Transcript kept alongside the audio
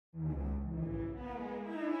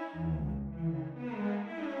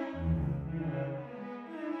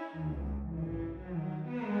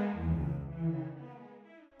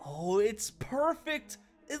It's perfect.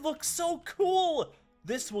 It looks so cool.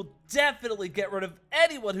 This will definitely get rid of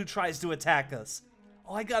anyone who tries to attack us.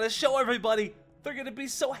 Oh, I gotta show everybody. They're gonna be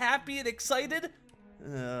so happy and excited.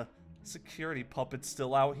 Security puppet's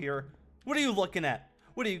still out here. What are you looking at?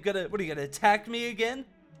 What are you gonna attack me again?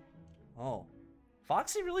 Oh,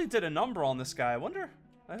 Foxy really did a number on this guy.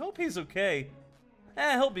 I hope he's okay.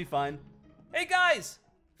 He'll be fine. Hey guys,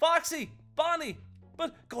 Foxy, Bonnie,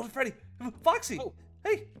 but Golden Freddy, Foxy. Oh.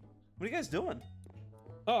 Hey, what are you guys doing?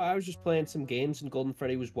 Oh, I was just playing some games and Golden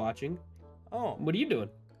Freddy was watching. Oh, What are you doing?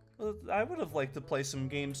 well, I would have liked to play some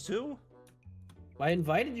games too. I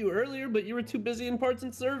invited you earlier, but you were too busy in parts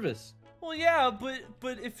and service. Well, yeah, but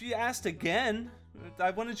if you asked again, I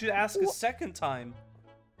wanted you to ask a second time.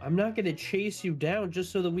 I'm not gonna chase you down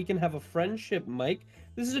just so that we can have a friendship, Mike.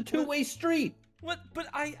 This is a two-way street. What? But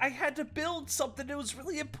I had to build something that was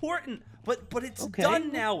really important. But it's Okay.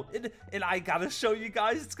 done now, and I gotta show you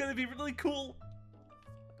guys. It's gonna be really cool.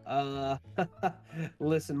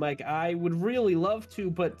 Listen, Mike, I would really love to,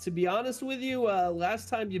 but to be honest with you, last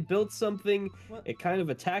time you built something, What? it kind of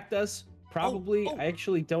attacked us. Probably, Oh. I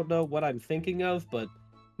actually don't know what I'm thinking of, but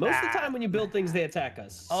most of the time when you build things, they attack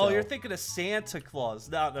us. Oh, so- you're thinking of Santa Claus.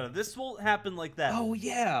 No, this won't happen like that. Oh,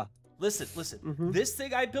 yeah. Listen. Mhm. This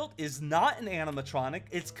thing I built is not an animatronic.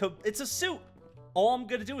 It's a suit. All I'm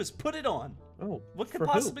gonna do is put it on. Oh, What could for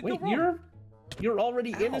possibly who? go Wait, wrong? You're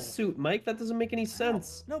already in Ow. a suit, Mike. That doesn't make any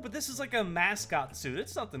sense. No, but this is like a mascot suit.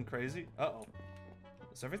 It's nothing crazy. Uh-oh.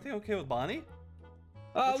 Is everything okay with Bonnie?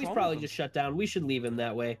 What's He's wrong probably with him? just shut down. We should leave him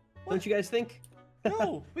that way. What? Don't you guys think?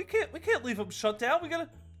 No, we can't leave him shut down. We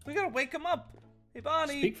gotta wake him up. Hey,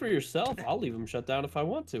 Bonnie. Speak for yourself. I'll leave him shut down if I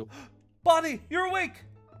want to. Bonnie, you're awake.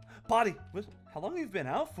 Bonnie, how long have you been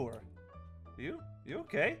out for? You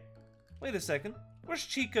okay? Wait a second. Where's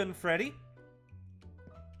Chica and Freddy?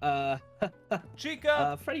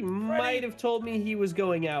 Chica. Freddy might have told me he was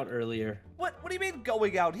going out earlier. What do you mean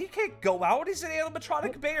going out? He can't go out. He's an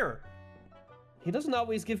animatronic bear. He doesn't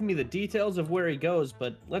always give me the details of where he goes,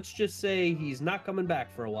 but let's just say he's not coming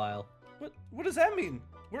back for a while. What does that mean?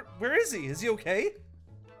 Where is he? Is he okay?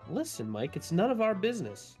 Listen, Mike, it's none of our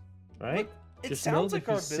business, right? It Just sounds know like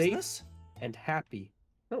that our he's business. safe and happy.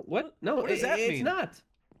 No, what? No, What does that it's mean? not.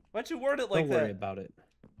 Why'd you word it like Don't worry that? about it.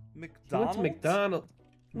 He McDonald's. went to McDonald's.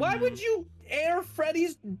 Why would you air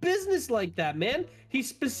Freddy's business like that, man? He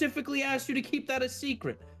specifically asked you to keep that a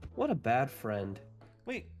secret. What a bad friend.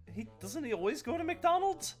 Wait, doesn't he always go to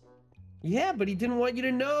McDonald's? Yeah, but he didn't want you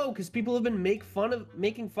to know because people have been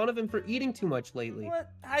making fun of him for eating too much lately.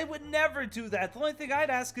 What? I would never do that. The only thing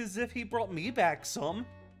I'd ask is if he brought me back some.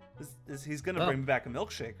 Is he's gonna bring me back a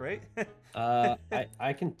milkshake, right?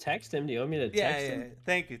 I can text him. Do you want me to Yeah, text him? yeah.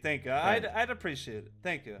 Thank you. I'd appreciate it.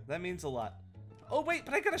 Thank you. That means a lot. Oh wait,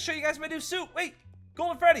 but I gotta show you guys my new suit. Wait,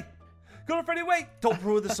 Golden Freddy, wait! Don't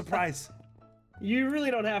ruin the surprise. You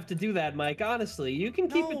really don't have to do that, Mike. Honestly, you can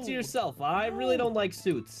keep it No. to yourself. I really No. don't like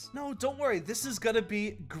suits. No, don't worry. This is gonna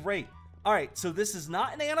be great. All right, so this is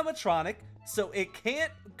not an animatronic, so it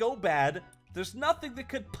can't go bad. There's nothing that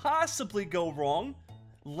could possibly go wrong.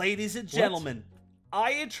 Ladies and gentlemen,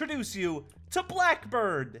 I introduce you to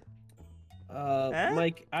Blackbird.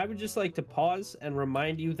 Mike, I would just like to pause and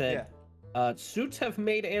remind you that suits have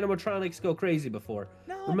made animatronics go crazy before.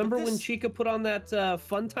 No, Remember but when this- Chica put on that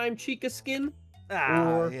Funtime Chica skin?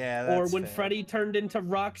 Ah, yeah, or that's when fair. Freddy turned into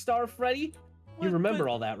Rockstar Freddy? You What- remember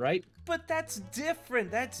but- all that, right? But that's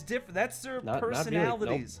different. That's their Not really. Nope.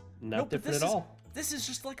 personalities. Not Nope, but different this at is- all. This is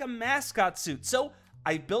just like a mascot suit. So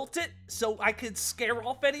I built it so I could scare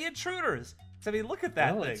off any intruders. So, I mean, look at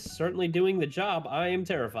that Well, thing. it's certainly doing the job. I am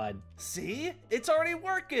terrified. See? It's already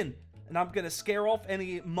working. And I'm going to scare off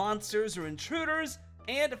any monsters or intruders.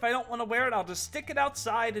 And if I don't want to wear it, I'll just stick it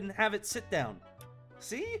outside and have it sit down.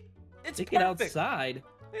 See? It's Stick it perfect. outside.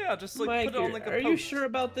 Yeah, just like Mike, put it on like a are you post. sure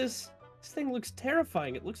about this? This thing looks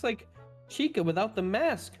terrifying. It looks like Chica without the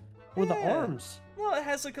mask or the Yeah. arms. Well, it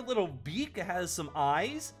has like a little beak. It has some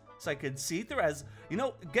eyes, so I could see through. As you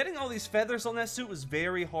know, getting all these feathers on that suit was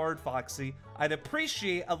very hard, Foxy. I'd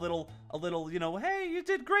appreciate a little, you know, hey, you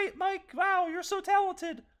did great, Mike. Wow, you're so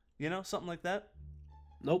talented. You know, something like that.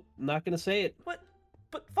 Nope, not gonna say it. What?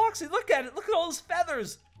 But Foxy, look at it. Look at all those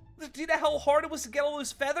feathers. Do you know how hard it was to get all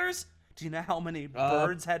those feathers? Do you know how many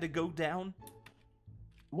birds had to go down?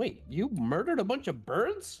 Wait, you murdered a bunch of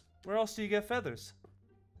birds? Where else do you get feathers?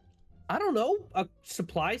 I don't know. A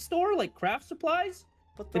supply store like craft supplies?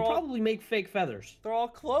 But They they're all probably make fake feathers.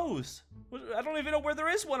 closed. I don't even know where there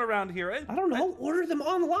is one around here. I don't know. Order them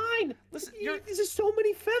online. Listen, These are so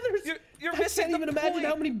many feathers. You're I missing can't the even imagine point.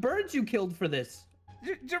 how many birds you killed for this.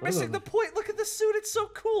 You're missing the point. Look at the suit. It's so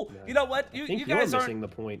cool. Yeah, you know what? I think you guys you're aren't missing the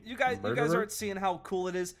point. You guys aren't seeing how cool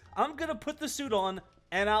it is. I'm gonna put the suit on,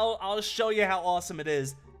 and I'll show you how awesome it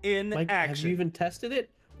is in Mike, action. have you even tested it?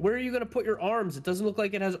 Where are you gonna put your arms? It doesn't look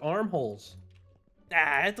like it has armholes.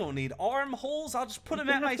 I don't need arm holes. I'll just put them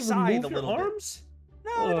You at my have to side remove a your little bit. arms?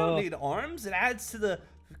 No, I don't need arms. It adds to the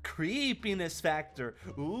creepiness factor.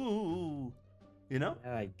 Ooh, you know?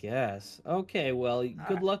 I guess. Okay, well,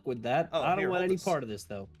 good luck with that. Oh, I don't here, want hold any this. part of this,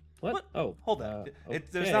 though. What? Oh, hold on.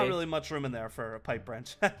 There's not really much room in there for a pipe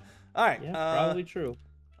wrench. All right. Yeah, probably true.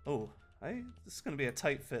 Oh, this is gonna be a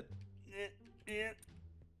tight fit.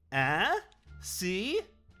 See?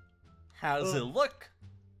 How does it look?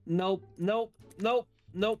 Nope.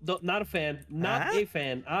 Not a fan. Not a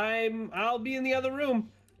fan. I'll be in the other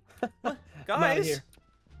room. I'm outta here.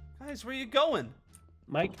 Guys, where you going?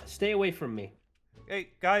 Mike, stay away from me. Hey,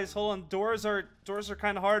 guys, hold on. Doors are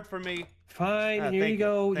kind of hard for me. Fine, here you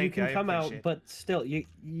go. You Thank you. can I come out, appreciate but still, you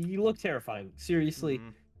look terrifying. Seriously,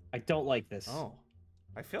 I don't like this. Oh,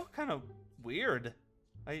 I feel kind of weird.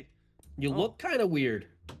 You look kind of weird.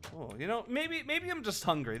 Oh, you know, maybe I'm just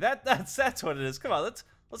hungry. That's what it is. Come on,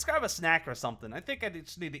 let's grab a snack or something. I think I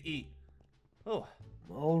just need to eat. Oh.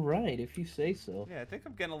 All right, if you say so. Yeah, I think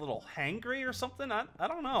I'm getting a little hangry or something. I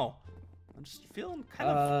don't know. I'm just feeling kind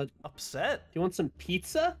of upset. You want some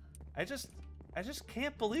pizza? I just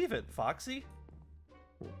can't believe it, Foxy.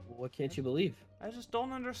 What can't you believe? I just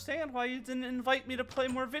don't understand why you didn't invite me to play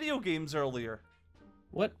more video games earlier.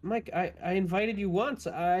 What, Mike? I invited you once.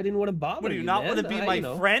 I didn't want to bother you. What, do you not want to be my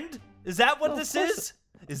friend? Is that what this is?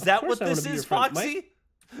 Is that what this is, Foxy?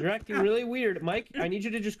 You're acting really weird, Mike. I need you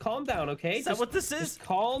to just calm down, okay? Is that what this is? Just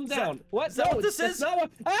calm down. What? Is that what this is? Not what...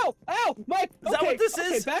 Ow, Mike. Is that what this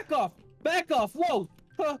is? Okay, back off. Whoa,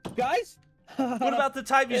 guys. What about the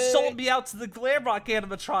time you sold me out to the Glam Rock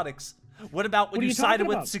animatronics? What about when you sided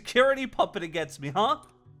with Security Puppet against me, huh?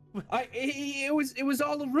 It was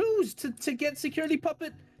all a ruse to get Security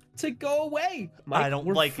Puppet to go away. Mike, I don't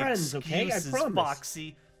we're like friends, excuses, okay? I promise.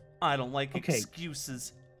 Foxy. I don't like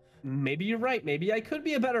excuses. Maybe you're right. Maybe I could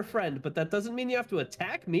be a better friend, but that doesn't mean you have to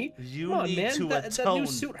attack me. Come on, man. That new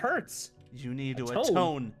suit hurts. You need to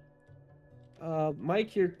atone.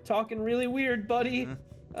 Mike, you're talking really weird, buddy.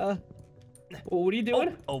 What are you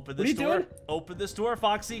doing? Open this door. Open this door,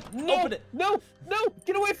 Foxy. No, open it. No,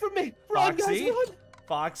 get away from me. Run, Foxy, guys, run.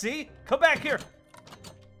 Foxy, come back here.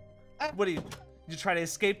 What are you try to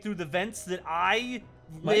escape through the vents that I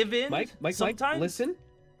live in? Mike, sometimes? Listen.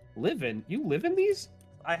 Live in? You live in these?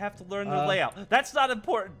 I have to learn the layout. That's not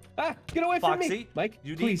important. Get away from me. Foxy, Mike,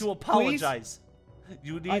 you need to apologize.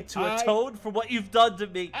 You need to atone for what you've done to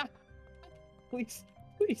me. Please.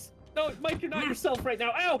 No, Mike, you're not yourself right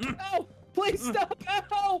now. Ow! Please stop!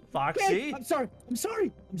 Ow! Foxy? Okay, I'm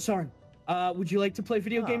sorry. Would you like to play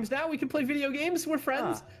video games now? We can play video games. We're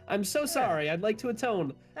friends. I'm so sorry. I'd like to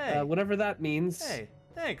atone. Hey. Whatever that means. Hey,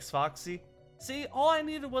 thanks, Foxy. See, all I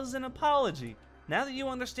needed was an apology. Now that you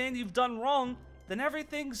understand you've done wrong, then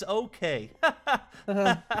everything's okay.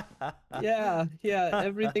 Yeah,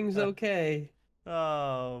 everything's okay.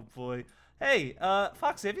 Oh, boy. Hey,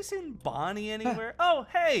 Foxy, have you seen Bonnie anywhere? Oh,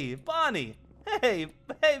 hey, Bonnie. Hey,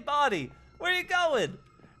 Bonnie, where you going?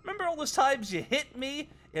 Remember all those times you hit me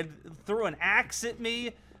and threw an axe at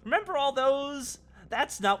me? Remember all those?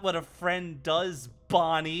 That's not what a friend does,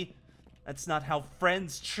 Bonnie. That's not how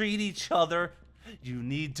friends treat each other. You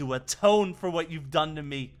need to atone for what you've done to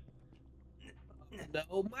me.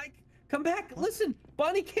 No, Mike, come back. Listen,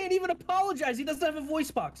 Bonnie can't even apologize. He doesn't have a voice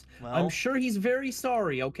box. Well, I'm sure he's very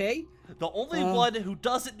sorry, okay? The only one who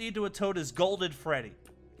doesn't need to atone is Golden Freddy.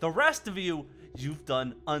 The rest of you, you've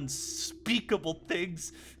done unspeakable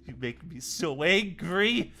things. You make me so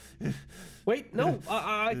angry. Wait, no,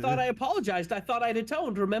 I thought I apologized. I thought I'd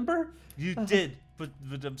atoned, remember? You did, but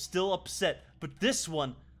I'm still upset. But this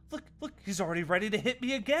one, look, he's already ready to hit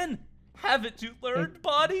me again. Haven't you learned,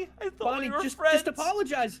 Bonnie? I thought we were friends. Just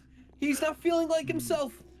apologize. He's not feeling like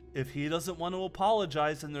himself. If he doesn't want to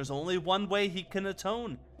apologize, then there's only one way he can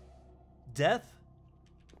atone. Death.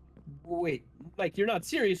 Wait, Mike, you're not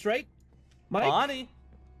serious, right? Mike?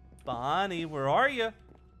 Bonnie, where are you?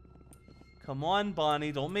 Come on,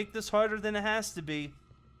 Bonnie, don't make this harder than it has to be.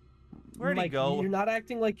 Where'd he go? You're not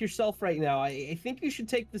acting like yourself right now. I think you should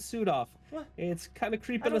take the suit off. What? It's kind of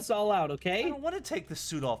creeping us all out, okay? I don't want to take the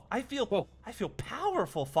suit off. I feel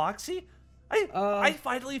powerful, Foxy. I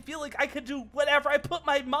finally feel like I could do whatever I put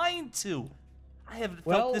my mind to. I haven't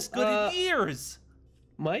felt this good in years.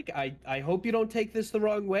 Mike, I hope you don't take this the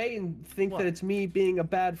wrong way and think that it's me being a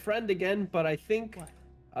bad friend again, but I think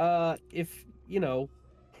if,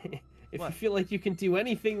 if What? you feel like you can do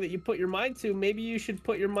anything that you put your mind to, maybe you should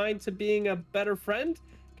put your mind to being a better friend.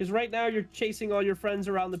 Because right now you're chasing all your friends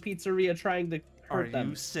around the pizzeria trying to hurt them. Are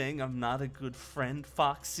you saying I'm not a good friend,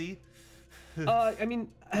 Foxy? I mean,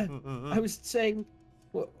 I was saying,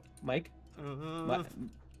 Mike?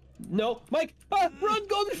 No, Mike! Run,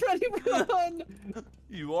 Golden Freddy, run!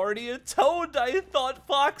 You already atoned, I thought,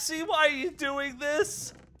 Foxy. Why are you doing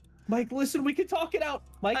this? Mike, listen, we can talk it out.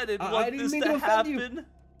 Mike, I didn't want this mean to offend you. happen.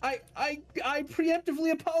 I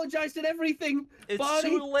preemptively apologized and everything. It's Bonnie,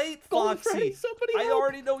 too late, Golden Foxy. Freddy, somebody I help.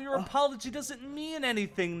 already know your apology doesn't mean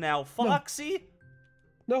anything now, Foxy.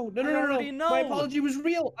 No. I already know. My apology was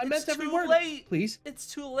real. I meant every word. It's too late. Please. It's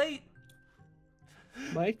too late.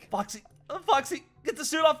 Mike. Foxy, get the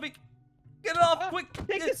suit off me. Get it off, quick.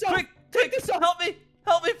 Take this off. Quick, Take this off.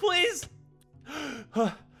 Help me, please.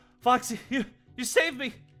 Foxy, you saved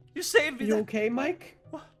me. You saved me. You okay, Mike?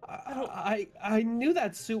 I knew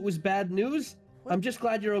that suit was bad news. What? I'm just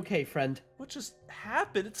glad you're okay, friend. What just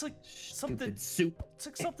happened? It's like something. Stupid suit. It's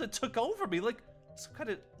like something took over me, like some kind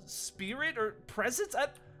of spirit or presence.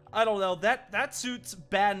 I don't know. That suit's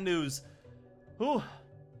bad news. Ooh.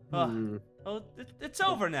 Oh, it's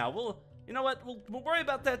over now. You know what? We'll worry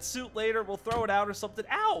about that suit later. We'll throw it out or something.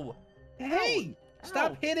 Ow! Hey! Ow.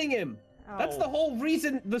 Stop hitting him. Ow. That's the whole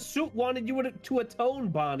reason the suit wanted you to atone,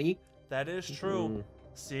 Bonnie. That is true.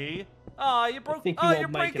 See? Oh, you broke. think Oh, you you're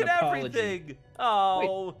owe Mike breaking an apology. everything.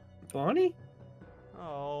 Oh. Wait, Bonnie?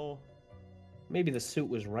 Oh. Maybe the suit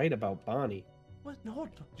was right about Bonnie. What? No,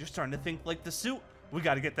 you're starting to think like the suit. We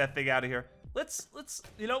got to get that thing out of here. Let's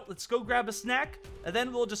go grab a snack, and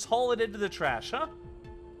then we'll just haul it into the trash, huh?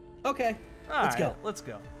 Okay, All let's right, go. Let's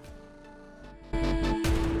go.